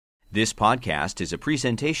This podcast is a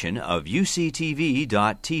presentation of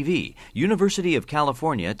UCTV.tv, University of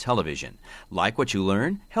California Television. Like what you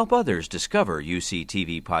learn? Help others discover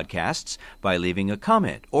UCTV podcasts by leaving a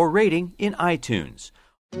comment or rating in iTunes.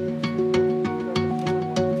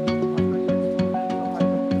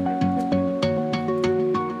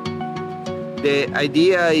 The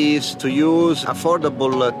idea is to use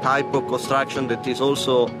affordable type of construction that is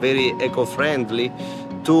also very eco-friendly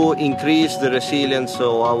to increase the resilience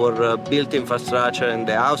of our built infrastructure and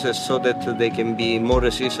the houses so that they can be more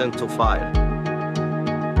resistant to fire.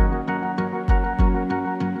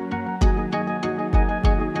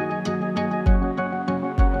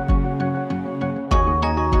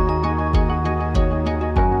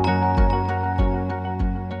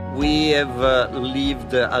 We have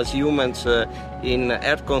lived as humans in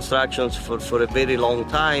earth constructions for a very long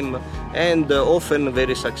time and often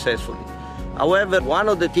very successfully. However, one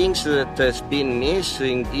of the things that has been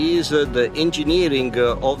missing is the engineering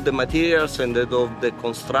of the materials and of the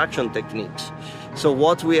construction techniques. So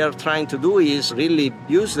what we are trying to do is really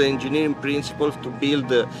use the engineering principles to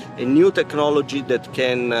build a new technology that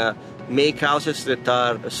can make houses that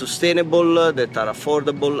are sustainable, that are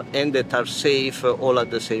affordable, and that are safe all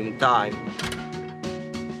at the same time.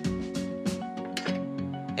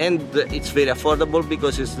 And it's very affordable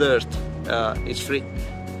because it's dirt, it's free.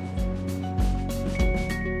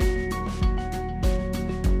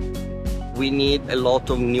 We need a lot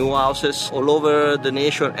of new houses all over the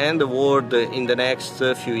nation and the world in the next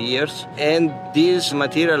few years. And this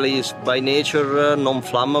material is by nature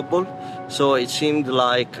non-flammable, so it seemed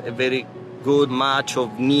like a very good match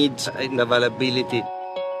of needs and availability.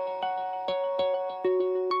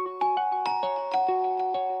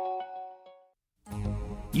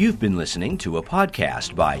 You've been listening to a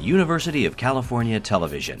podcast by University of California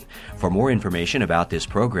Television. For more information about this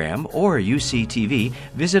program or UCTV,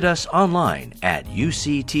 visit us online at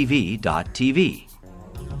uctv.tv.